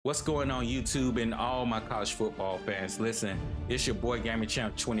What's going on YouTube and all my college football fans? Listen, it's your boy Gaming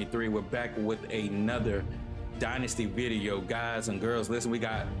Champ 23. We're back with another Dynasty video, guys and girls. Listen, we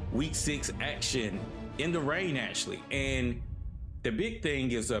got week 6 action in the rain actually. And the big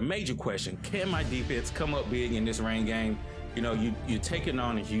thing is a major question. Can my defense come up big in this rain game? You know, you're taking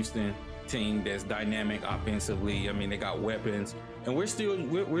on a Houston team that's dynamic offensively. I mean, they got weapons, and we're still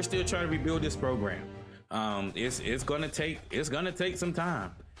trying to rebuild this program. It's gonna take some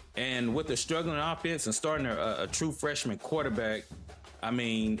time. And with the struggling offense and starting a true freshman quarterback, I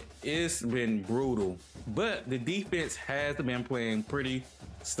mean, it's been brutal. But the defense has been playing pretty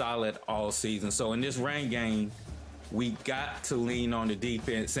solid all season. So in this rain game, we got to lean on the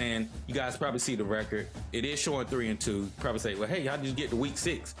defense. And you guys probably see the record. It is showing 3-2. Probably say, well, hey, how did you get to week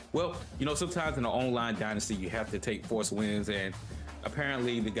 6? Well, you know, sometimes in the online dynasty, you have to take forced wins. And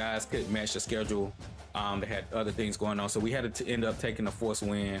apparently the guys couldn't match the schedule. They had other things going on, so we had to end up taking a forced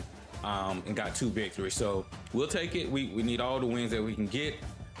win and got 2 victories. So we'll take it. We need all the wins that we can get.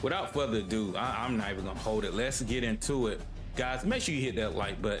 Without further ado, I'm not even gonna hold it. Let's get into it, guys. Make sure you hit that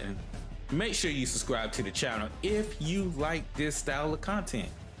like button. Make sure you subscribe to the channel if you like this style of content.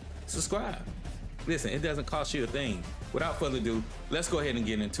 Subscribe. Listen, it doesn't cost you a thing. Without further ado, let's go ahead and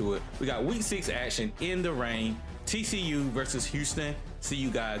get into it. We got week 6 action in the rain. TCU versus Houston. See you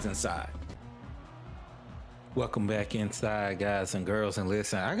guys inside. Welcome back inside, guys and girls. And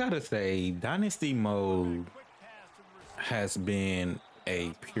listen, I gotta say, Dynasty mode has been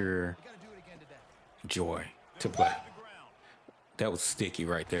a pure joy to play. That was sticky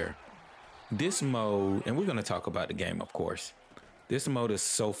right there. This mode, and we're gonna talk about the game, of course. This mode is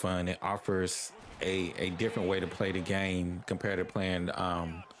so fun. It offers a different way to play the game compared to playing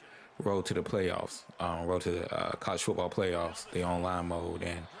Road to the Playoffs, Road to the college football playoffs, the online mode.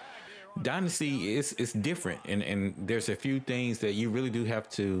 And Dynasty is different, and there's a few things that you really do have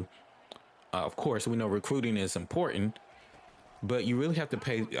to of course, we know recruiting is important, but you really have to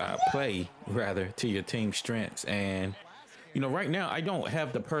play rather to your team's strengths. And you know, right now I don't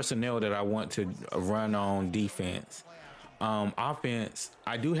have the personnel that I want to run on defense. Offense,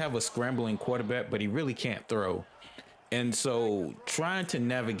 I do have a scrambling quarterback, but he really can't throw, and so trying to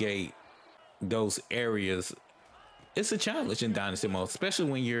navigate those areas, it's a challenge in Dynasty mode,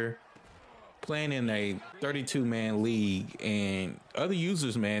 especially when you're playing in a 32-man league and other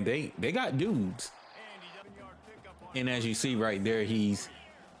users, man, they got dudes. And as you see right there, he's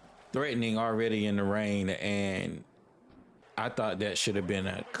threatening already in the rain, and I thought that should have been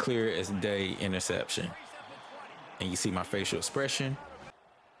a clear as day interception. And you see my facial expression.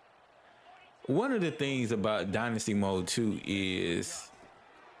 One of the things about Dynasty mode too is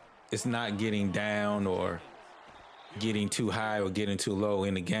it's not getting down or getting too high or getting too low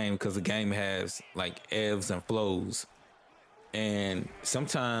in the game, because the game has like ebbs and flows, and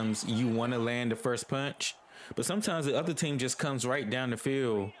sometimes you want to land the first punch, but sometimes the other team just comes right down the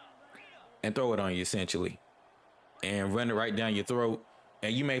field and throw it on you essentially and run it right down your throat,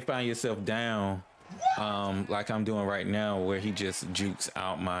 and you may find yourself down like I'm doing right now, where he just jukes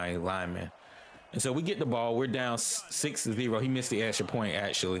out my lineman. And so we get the ball, we're down 6-0. He missed the extra point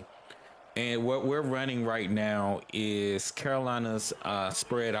actually. And what we're running right now is Carolina's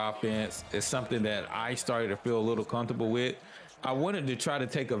spread offense. It's something that I started to feel a little comfortable with. I wanted to try to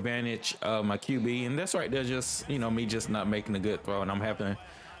take advantage of my QB, and that's right there, just, you know, me just not making a good throw, and I'm having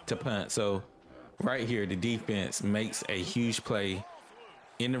to punt. So right here, the defense makes a huge play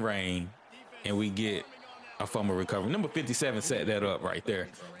in the rain, and we get a fumble recovery. Number 57 set that up right there.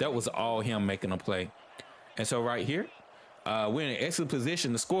 That was all him making a play. And so right here, we're in an excellent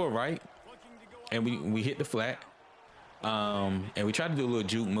position to score, right? And we hit the flat, and we try to do a little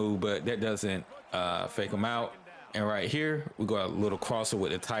juke move, but that doesn't fake them out. And right here, we go a little crosser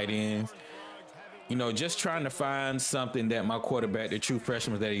with the tight ends. You know, just trying to find something that my quarterback, the true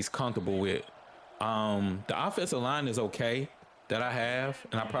freshman, that he's comfortable with. The offensive line is okay that I have,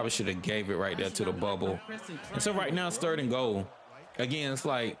 and I probably should have gave it right there to the bubble. And so right now it's 3rd and goal. Again, it's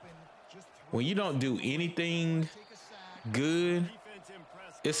like when you don't do anything good,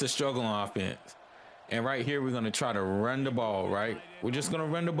 it's a struggle on offense. And right here, we're going to try to run the ball, right? We're just going to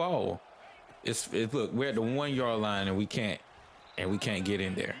run the ball. Look, we're at the 1-yard line, and we can't get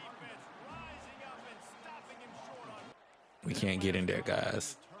in there. We can't get in there,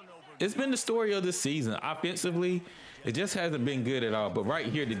 guys. It's been the story of the season. Offensively, it just hasn't been good at all. But right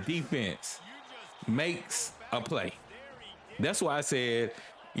here, the defense makes a play. That's why I said,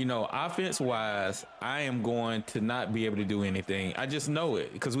 you know, offense-wise, I am going to not be able to do anything. I just know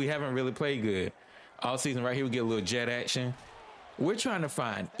it, because we haven't really played good all season. Right here, we get a little jet action. We're trying to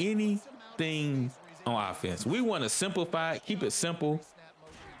find anything on offense. We want to simplify it, keep it simple.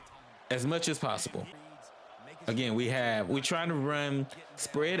 as much as possible. Again, we're trying to run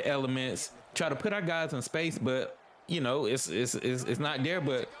spread elements, try to put our guys in space, but you know, it's not there.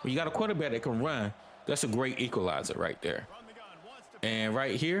 But when you got a quarterback that can run, that's a great equalizer right there. And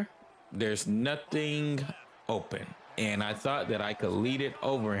right here, there's nothing open. And I thought that I could lead it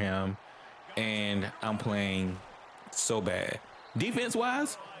over him, and I'm playing so bad.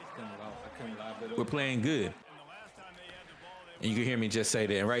 Defense-wise, we're playing good. And you can hear me just say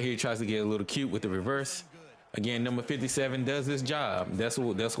that. And right here, he tries to get a little cute with the reverse. Again, number 57 does his job. That's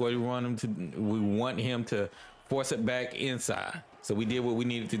what we want him to. We want him to force it back inside. So we did what we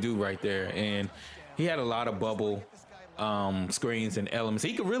needed to do right there. And he had a lot of bubble screens and elements.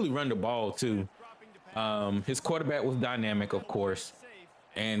 He could really run the ball too. His quarterback was dynamic, of course.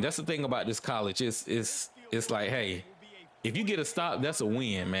 And that's the thing about this college. It's like, hey, if you get a stop, that's a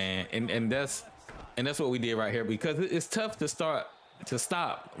win, man. And that's what we did right here, because it's tough to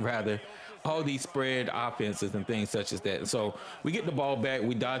stop all these spread offenses and things such as that. And so we get the ball back,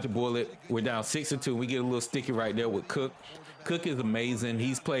 we dodge a bullet, we're down 6-2. We get a little sticky right there with Cook. Cook is amazing.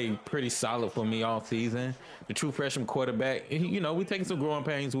 He's played pretty solid for me all season. The true freshman quarterback. You know, we're taking some growing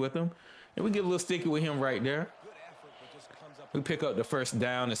pains with him, and we get a little sticky with him right there. We pick up the first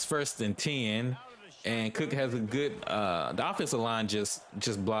down. It's 1st and 10, and Cook has a good. The offensive line just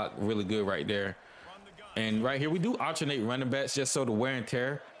blocked really good right there. And right here, we do alternate running backs just so the wear and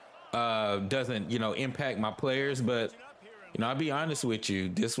tear doesn't, you know, impact my players. But, you know, I'll be honest with you,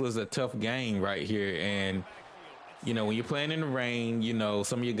 this was a tough game right here. And, you know, when you're playing in the rain, you know,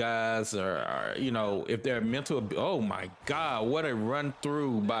 some of you guys are you know, if they're mental, oh my God, what a run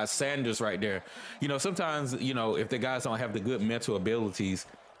through by Sanders right there. You know, sometimes, you know, if the guys don't have the good mental abilities,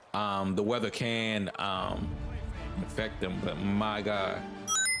 the weather can affect them. But my God,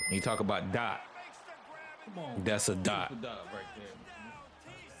 when you talk about dot, that's a dot.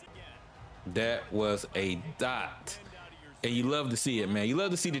 That was a dot. And you love to see it, man. You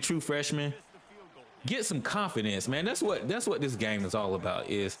love to see the true freshman get some confidence, man. That's what this game is all about,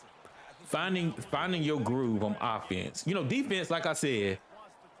 is finding your groove on offense. You know, defense, like I said,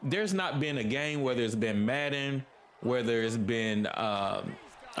 there's not been a game, whether it's been Madden, whether it's been I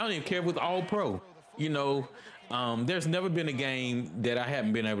don't even care if it's all pro. You know, there's never been a game that I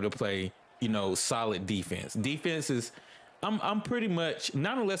haven't been able to play, you know, solid defense. Defense is I'm pretty much,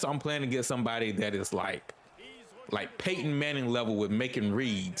 not unless I'm playing against somebody that is like Peyton Manning level with making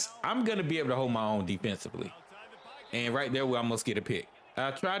reads, I'm going to be able to hold my own defensively. And right there, we almost get a pick.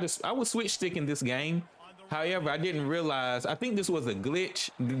 I was switch sticking this game. However, I didn't realize, I think this was a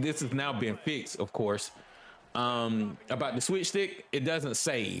glitch. This has now been fixed, of course. About the switch stick, it doesn't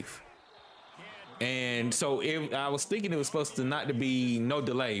save. And so I was thinking it was supposed to not to be no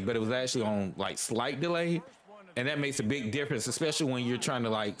delay, but it was actually on like slight delay. And that makes a big difference, especially when you're trying to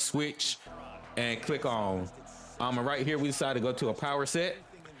like switch and click on. And right here, we decided to go to a power set.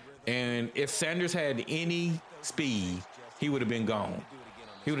 And if Sanders had any speed, he would have been gone.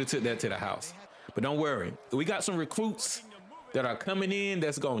 He would have took that to the house. But don't worry. We got some recruits that are coming in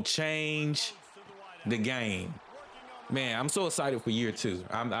that's going to change the game. Man, I'm so excited for year 2.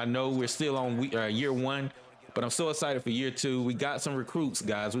 I know we're still on year 1, but I'm so excited for year 2. We got some recruits,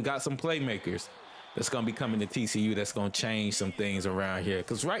 guys. We got some playmakers that's going to be coming to TCU that's going to change some things around here.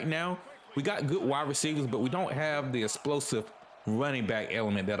 Because right now, we got good wide receivers, but we don't have the explosive running back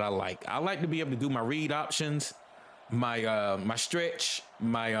element that I like. I like to be able to do my read options, my stretch,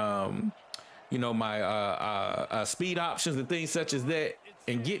 my speed options and things such as that,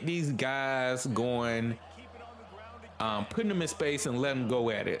 and get these guys going, putting them in space and let them go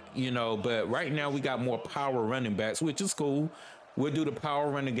at it, you know. But right now we got more power running backs, which is cool. We'll do the power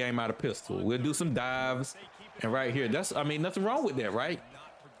running game out of pistol. We'll do some dives, and right here, nothing wrong with that, right?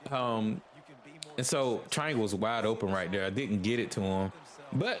 And so triangle was wide open right there. I didn't get it to him,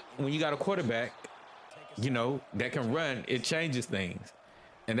 but when you got a quarterback, you know, that can run, it changes things,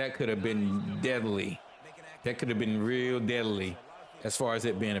 and that could have been deadly. That could have been real deadly as far as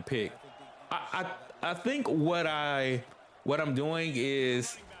it being a pick. I think what I'm doing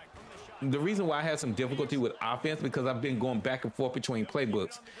is the reason why I had some difficulty with offense, because I've been going back and forth between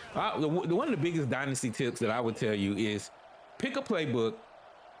playbooks. One of the biggest dynasty tips that I would tell you is pick a playbook,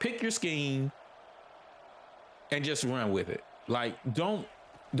 pick your scheme, and just run with it. Like, don't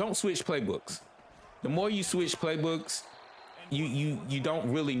switch playbooks. The more you switch playbooks, you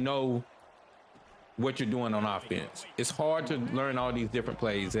don't really know what you're doing on offense. It's hard to learn all these different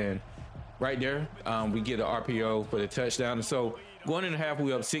plays. And right there, we get an RPO for the touchdown. And so going in the half,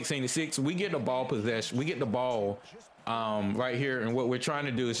 we up 16-6. We get the ball possession. We get the ball right here. And what we're trying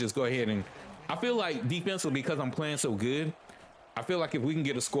to do is just go ahead and I feel like defensively, because I'm playing so good, I feel like if we can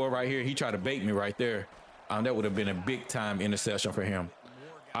get a score right here, he tried to bait me right there. That would have been a big time interception for him.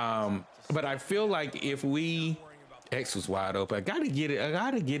 But I feel like if we X was wide open, I gotta get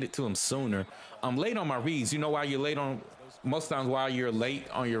it to him sooner. I'm late on my reads. You know why you're late on most times why you're late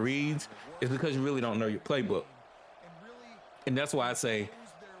on your reads is because you really don't know your playbook. And that's why I say,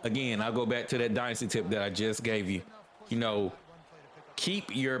 again, I'll go back to that dynasty tip that I just gave you. You know,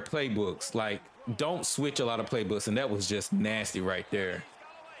 keep your playbooks. Like, don't switch a lot of playbooks. And that was just nasty right there.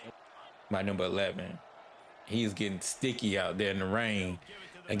 My number 11. He's getting sticky out there in the rain.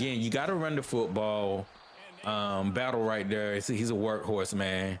 Again, you got to run the football. Battle right there. He's a workhorse,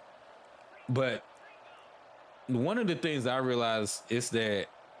 man. But one of the things I realized is that,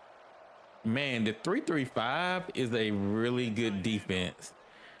 man, the 3-3-5 is a really good defense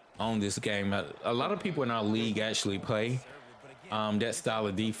on this game. A lot of people in our league actually play that style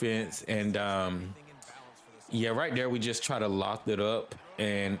of defense. And yeah, right there, we just try to lock it up.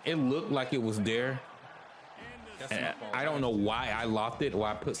 And it looked like it was there. And I don't know why I locked it,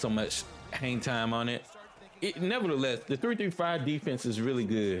 why I put so much hang time on it. Nevertheless, the 3-3-5 defense is really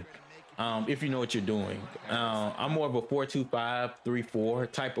good if you know what you're doing. I'm more of a 4-2-5,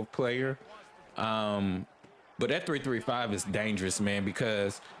 3-4 type of player. But that 3-3-5 is dangerous, man,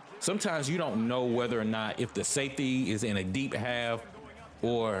 because sometimes you don't know whether or not if the safety is in a deep half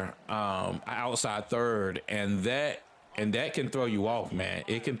or outside third, and that can throw you off, man.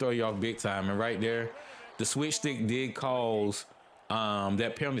 It can throw you off big time. And right there, the switch stick did cause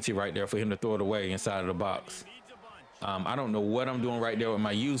that penalty right there for him to throw it away inside of the box. I don't know what I'm doing right there with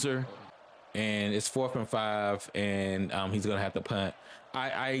my user, and it's 4th and 5, and he's gonna have to punt.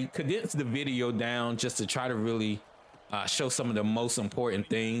 I condensed the video down just to try to really show some of the most important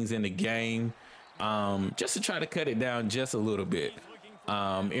things in the game, just to try to cut it down just a little bit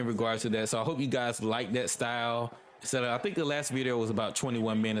in regards to that. So I hope you guys like that style. So I think the last video was about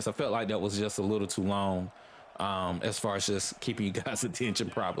 21 minutes. I felt like that was just a little too long as far as just keeping you guys' attention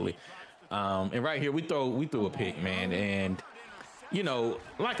properly. And right here, we threw a pick, man. And, you know,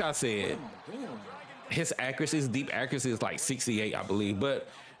 like I said, his accuracy, his deep accuracy is like 68, I believe. But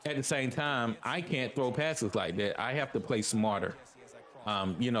at the same time, I can't throw passes like that. I have to play smarter.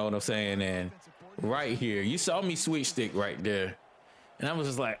 You know what I'm saying? And right here, you saw me switch stick right there. And I was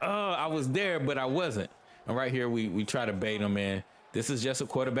just like, oh, I was there, but I wasn't. And right here, we try to bait him, man. This is just a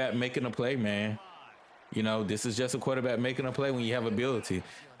quarterback making a play, man. You know, this is just a quarterback making a play when you have ability.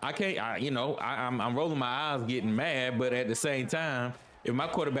 I'm rolling my eyes getting mad, but at the same time, if my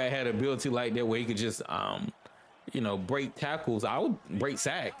quarterback had ability like that where he could just, break tackles, I would break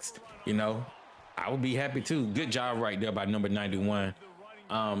sacks, I would be happy too. Good job right there by number 91.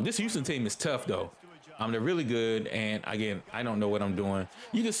 This Houston team is tough, though. They're really good, and again, I don't know what I'm doing.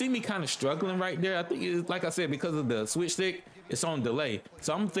 You can see me kind of struggling right there. I think it's, like I said, because of the switch stick, it's on delay.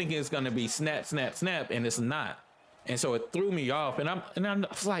 So I'm thinking it's going to be snap, snap, snap, and it's not. And so it threw me off, and I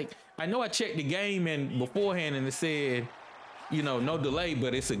was like, I know I checked the game and beforehand, and it said, no delay,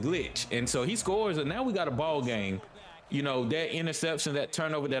 but it's a glitch. And so he scores, and now we got a ball game. That interception, that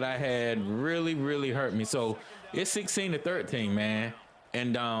turnover that I had really, really hurt me. So it's 16-13, man.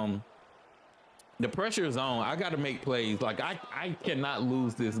 And the pressure is on. I got to make plays. Like, I cannot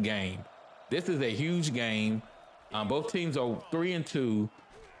lose this game. This is a huge game. Both teams are 3-2,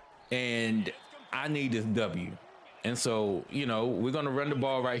 and I need this W. And so, we're going to run the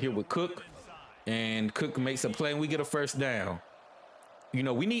ball right here with Cook, and Cook makes a play, and we get a first down. We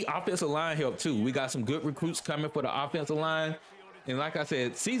need offensive line help, too. We got some good recruits coming for the offensive line. And like I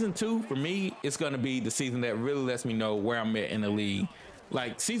said, season 2, for me, it's going to be the season that really lets me know where I'm at in the league.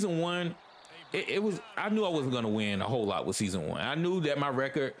 Like, season 1, I knew I wasn't going to win a whole lot with season 1. I knew that my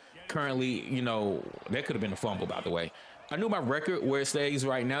record currently, that could have been a fumble, by the way. I knew my record where it stays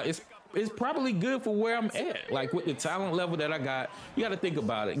right now. It's probably good for where I'm at. Like, with the talent level that I got, you got to think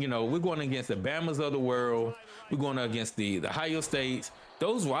about it. We're going against the Bamas of the world. We're going against the Ohio States.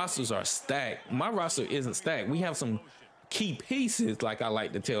 Those rosters are stacked. My roster isn't stacked. We have some key pieces, like I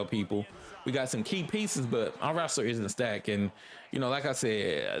like to tell people. We got some key pieces, but our roster isn't stacked. And, like I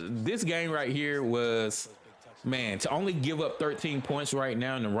said, this game right here was, man, to only give up 13 points right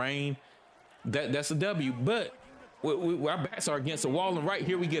now in the rain, that's a W. But our backs are against the wall, and right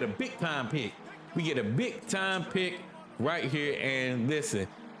here we get a big-time pick. We get a big-time pick right here, and listen,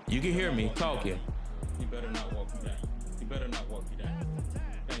 you can hear me talking. You better not walk me down. You better not walk me down.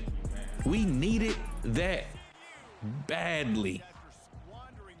 Thank you, man. We needed that badly.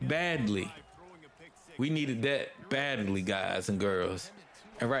 Badly. We needed that badly, guys and girls.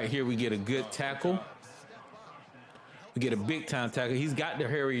 And right here we get a good tackle. We get a big-time tackle. He's got to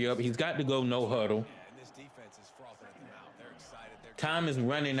hurry up. He's got to go no huddle. Time is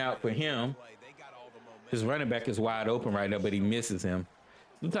running out for him. His running back is wide open right now, but he misses him.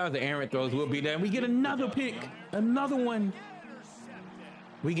 Sometimes the errant throws will be there. And we get another pick, another one.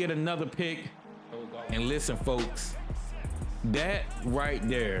 We get another pick. And listen, folks, that right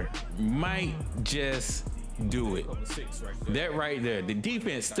there might just do it. That right there. The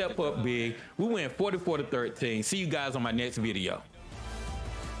defense step up big. We win 44-13. See you guys on my next video.